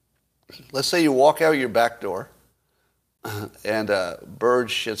 Let's say you walk out your back door and a bird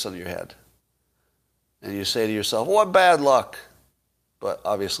shits on your head. And you say to yourself, what bad luck. But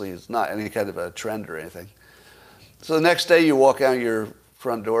obviously it's not any kind of a trend or anything. So the next day you walk out your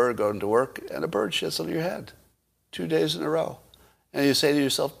front door going to work and a bird shits on your head 2 days in a row. And you say to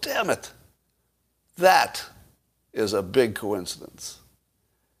yourself, damn it, that is a big coincidence.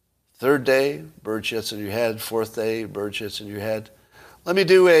 Third day, bird shits on your head. Fourth day, bird shits on your head. Let me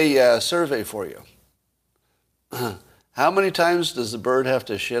do a survey for you. How many times does the bird have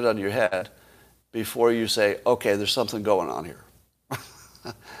to shit on your head before you say, okay, there's something going on here?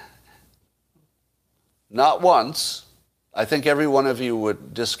 Not once. I think every one of you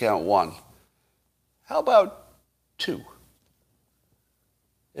would discount one. How about two?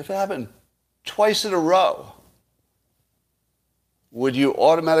 if it happened twice in a row, would you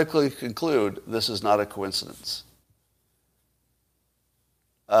automatically conclude this is not a coincidence?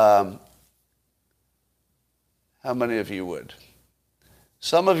 How many of you would?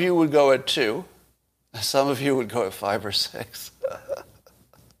 Some of you would go at 2. Some of you would go at 5 or 6.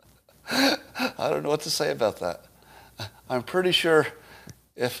 I don't know what to say about that. I'm pretty sure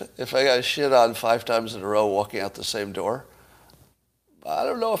if I got shit on 5 times in a row walking out the same door, I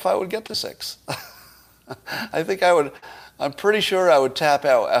don't know if I would get to 6. I think I would. I'm pretty sure I would tap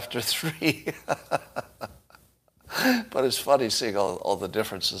out after 3. But it's funny seeing all the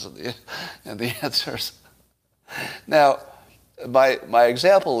differences in the answers. Now, my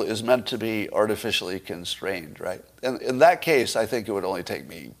example is meant to be artificially constrained, right? And in that case, I think it would only take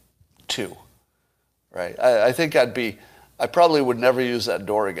me 2, right? I think I probably would never use that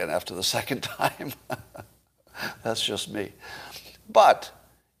door again after the second time. That's just me. But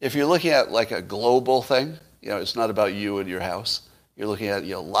if you're looking at like a global thing, it's not about you and your house. You're looking at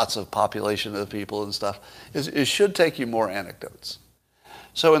lots of population of people and stuff. It should take you more anecdotes.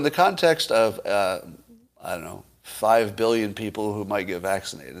 So in the context of, 5 billion people who might get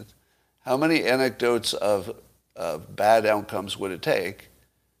vaccinated, how many anecdotes of bad outcomes would it take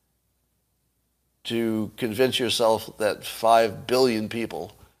to convince yourself that 5 billion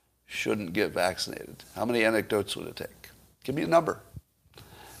people shouldn't get vaccinated? How many anecdotes would it take? Give me a number.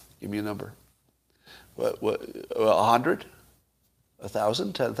 Give me a number. What 100?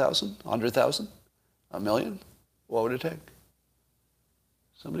 1,000? 10,000? 100,000? A million? What would it take?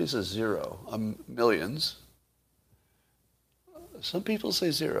 Somebody says 0. Millions. Some people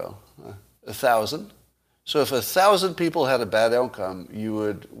say 0. 1,000. So if 1,000 people had a bad outcome,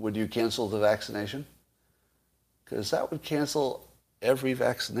 would you cancel the vaccination? Because that would cancel every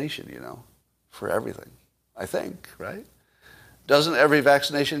vaccination, for everything. I think, right? Doesn't every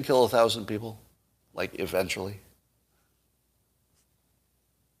vaccination kill 1,000 people? Like eventually?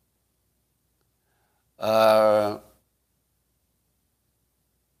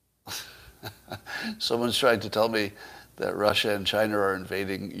 Someone's trying to tell me that Russia and China are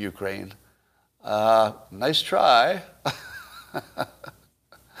invading Ukraine. Nice try.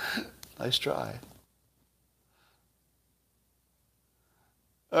 Nice try.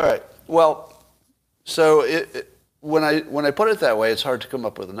 All right. Well, so when I put it that way, it's hard to come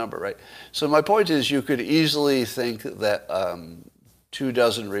up with a number, right? So my point is, you could easily think that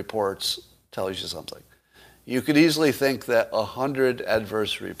 24 reports tells you something. You could easily think that 100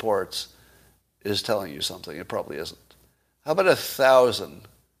 adverse reports is telling you something. It probably isn't. How about 1,000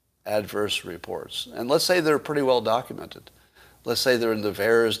 adverse reports? And let's say they're pretty well documented. Let's say they're in the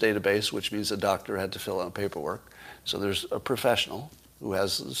VAERS database, which means a doctor had to fill out paperwork. So there's a professional who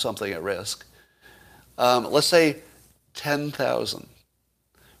has something at risk. Let's say 10,000.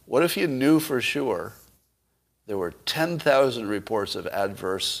 What if you knew for sure there were 10,000 reports of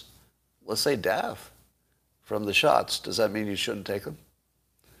adverse, let's say, death from the shots? Does that mean you shouldn't take them?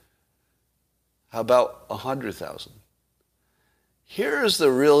 How about 100,000? Here's the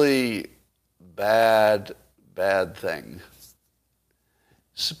really bad thing.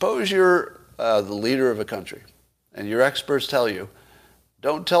 Suppose you're the leader of a country, and your experts tell you,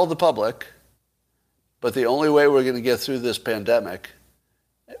 don't tell the public, but the only way we're going to get through this pandemic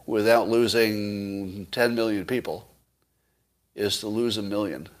without losing 10 million people is to lose 1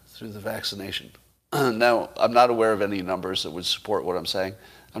 million through the vaccination. Now, I'm not aware of any numbers that would support what I'm saying.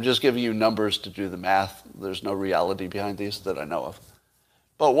 I'm just giving you numbers to do the math. There's no reality behind these that I know of.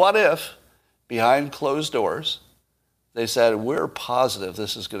 But what if, behind closed doors, they said, we're positive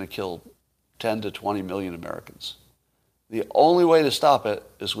this is going to kill 10 to 20 million Americans. The only way to stop it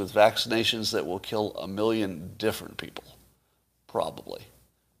is with vaccinations that will kill 1 million different people, probably.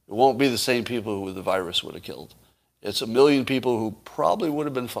 It won't be the same people who the virus would have killed. It's 1 million people who probably would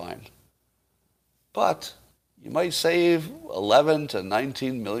have been fine. But you might save 11 to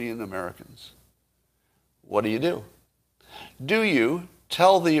 19 million Americans. What do? Do you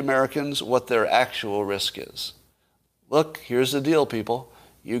tell the Americans what their actual risk is? Look, here's the deal, people.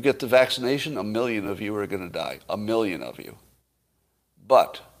 You get the vaccination, 1 million of you are going to die. 1 million of you.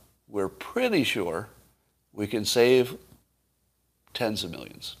 But we're pretty sure we can save tens of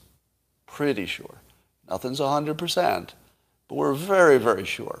millions. Pretty sure. Nothing's 100%, but we're very, very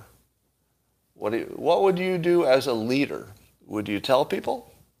sure. What would you do as a leader? Would you tell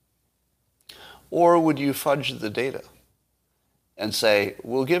people? Or would you fudge the data and say,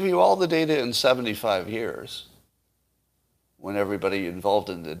 we'll give you all the data in 75 years when everybody involved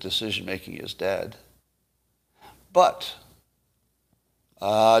in the decision-making is dead? But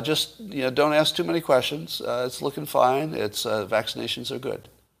just don't ask too many questions. It's looking fine. Vaccinations are good.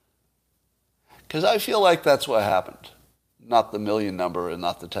 Because I feel like that's what happened. Not the million number and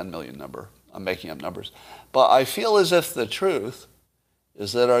not the 10 million number. I'm making up numbers. But I feel as if the truth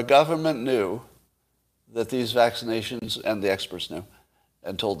is that our government knew that these vaccinations, and the experts knew,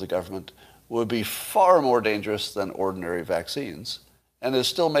 and told the government, would be far more dangerous than ordinary vaccines. And it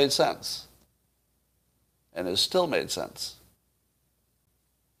still made sense. And it still made sense.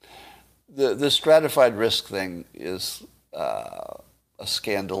 The stratified risk thing is a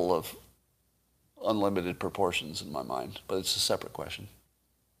scandal of unlimited proportions in my mind, but it's a separate question.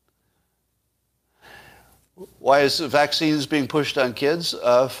 Why is vaccines being pushed on kids?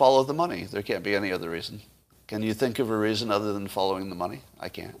 Follow the money. There can't be any other reason. Can you think of a reason other than following the money? I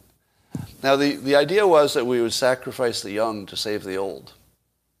can't. Now, the idea was that we would sacrifice the young to save the old.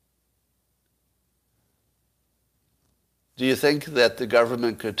 Do you think that the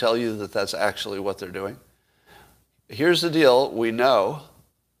government could tell you that that's actually what they're doing? Here's the deal. We know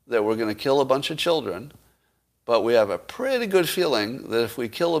that we're going to kill a bunch of children, but we have a pretty good feeling that if we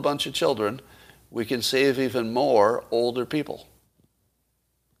kill a bunch of children, we can save even more older people.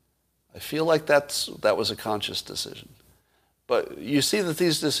 I feel like that was a conscious decision. But you see that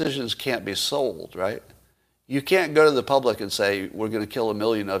these decisions can't be sold, right? You can't go to the public and say, we're going to kill 1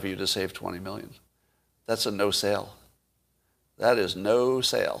 million of you to save 20 million. That's a no sale. That is no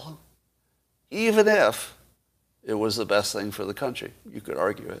sale. Even if it was the best thing for the country. You could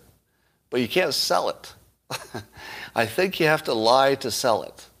argue it. But you can't sell it. I think you have to lie to sell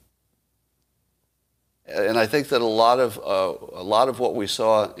it. And I think that a lot of what we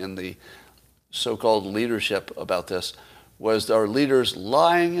saw in the so-called leadership about this was our leaders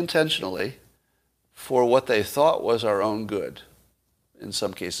lying intentionally for what they thought was our own good. In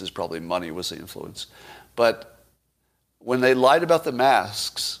some cases, probably money was the influence. But when they lied about the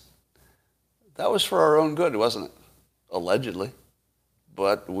masks, that was for our own good, wasn't it? Allegedly.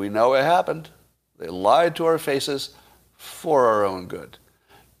 But we know it happened. They lied to our faces for our own good.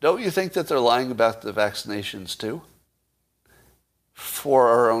 Don't you think that they're lying about the vaccinations too? For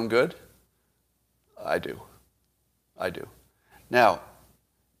our own good? I do. I do. Now,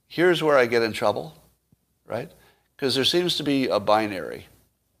 here's where I get in trouble, right? Because there seems to be a binary,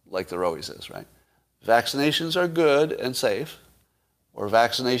 like there always is, right? Vaccinations are good and safe, or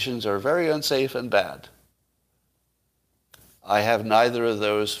vaccinations are very unsafe and bad. I have neither of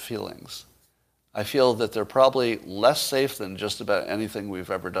those feelings. I feel that they're probably less safe than just about anything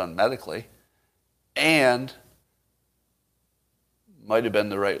we've ever done medically, and might have been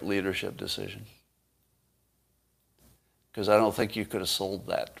the right leadership decision. Because I don't think you could have sold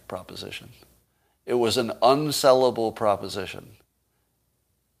that proposition. It was an unsellable proposition.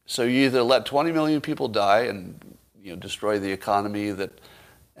 So you either let 20 million people die and destroy the economy that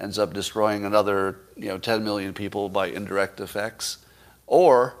ends up destroying another 10 million people by indirect effects,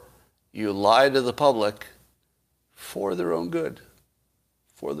 or you lie to the public for their own good.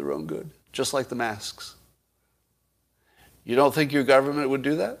 For their own good. Just like the masks. You don't think your government would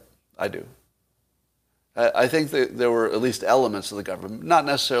do that? I do. I think that there were at least elements of the government, not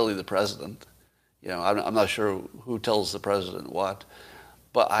necessarily the president. I'm not sure who tells the president what.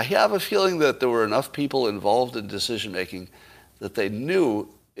 But I have a feeling that there were enough people involved in decision-making that they knew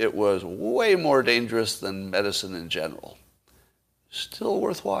it was way more dangerous than medicine in general. Still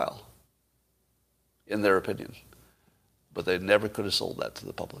worthwhile, in their opinion. But they never could have sold that to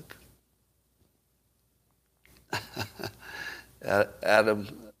the public.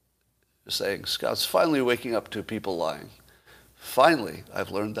 Adam is saying, Scott's finally waking up to people lying. Finally,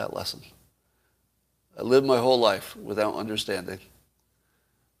 I've learned that lesson. I lived my whole life without understanding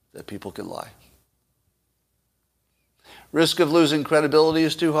that people can lie. Risk of losing credibility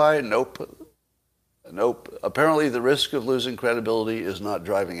is too high? Nope. Nope. Apparently the risk of losing credibility is not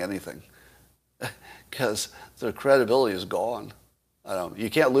driving anything. Because their credibility is gone. You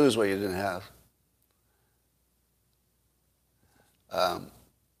can't lose what you didn't have.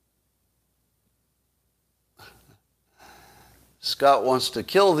 Scott wants to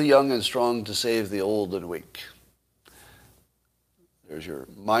kill the young and strong to save the old and weak. There's your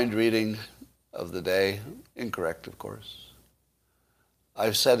mind reading of the day. Incorrect, of course.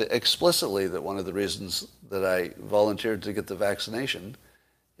 I've said explicitly that one of the reasons that I volunteered to get the vaccination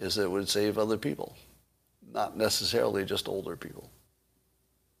is that it would save other people, not necessarily just older people.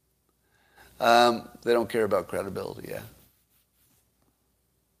 They don't care about credibility, yeah.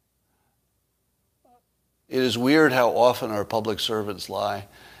 It is weird how often our public servants lie.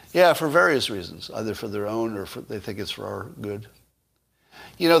 Yeah, for various reasons, either for their own or they think it's for our good.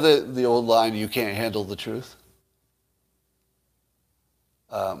 You know the old line, you can't handle the truth?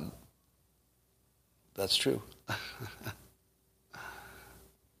 That's true.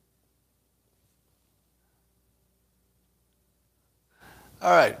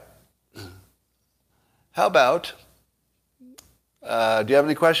 All right. How about, do you have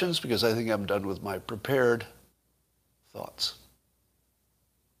any questions? Because I think I'm done with my prepared thoughts.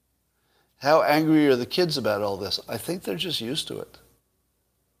 How angry are the kids about all this? I think they're just used to it.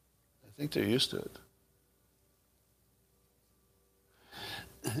 I think they're used to it.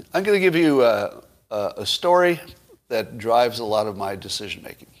 I'm going to give you a story that drives a lot of my decision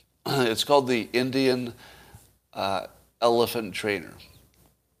making. It's called the Indian elephant trainer.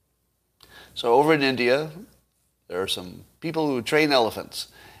 So over in India, there are some people who train elephants.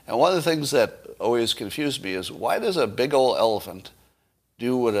 And one of the things that always confused me is, why does a big old elephant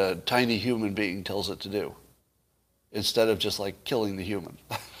do what a tiny human being tells it to do, instead of just like killing the human?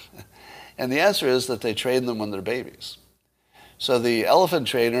 And the answer is that they train them when they're babies. So the elephant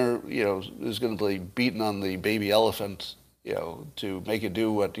trainer, is going to be beating on the baby elephant, to make it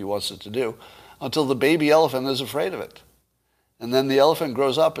do what he wants it to do, until the baby elephant is afraid of it. And then the elephant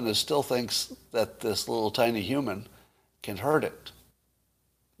grows up and it still thinks that this little tiny human can hurt it.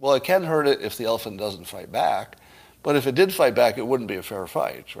 Well, it can hurt it if the elephant doesn't fight back, but if it did fight back, it wouldn't be a fair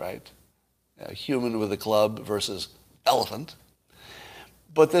fight, right? A human with a club versus elephant.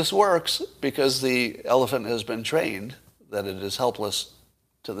 But this works because the elephant has been trained that it is helpless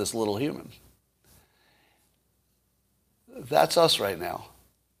to this little human. That's us right now.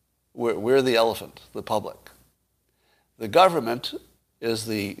 We're the elephant, the public. The government is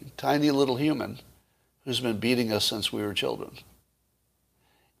the tiny little human who's been beating us since we were children.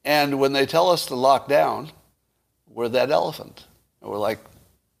 And when they tell us to lock down, we're that elephant. And we're like,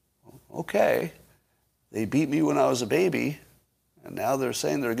 okay, they beat me when I was a baby, and now they're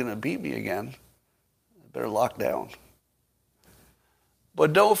saying they're going to beat me again. I better lock down.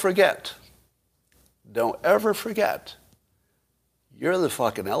 But don't forget, don't ever forget, you're the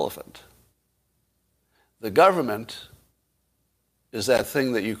fucking elephant. The government is that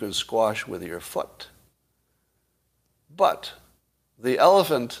thing that you can squash with your foot. But the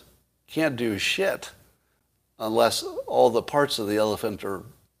elephant can't do shit unless all the parts of the elephant are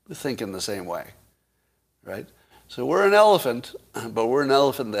thinking the same way, right? So we're an elephant, but we're an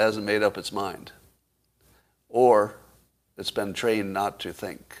elephant that hasn't made up its mind, or it's been trained not to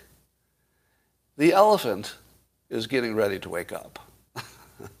think. The elephant is getting ready to wake up.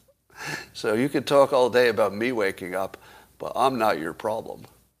 So you could talk all day about me waking up, but I'm not your problem.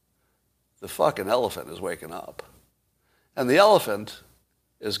 The fucking elephant is waking up. And the elephant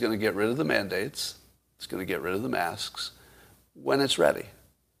is going to get rid of the mandates. It's going to get rid of the masks when it's ready.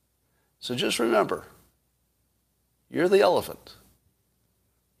 So just remember, you're the elephant.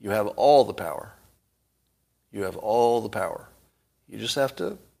 You have all the power. You have all the power. You just have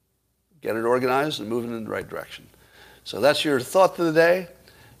to get it organized and move it in the right direction. So that's your thought for the day.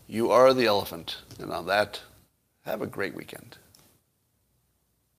 You are the elephant. And on that, have a great weekend.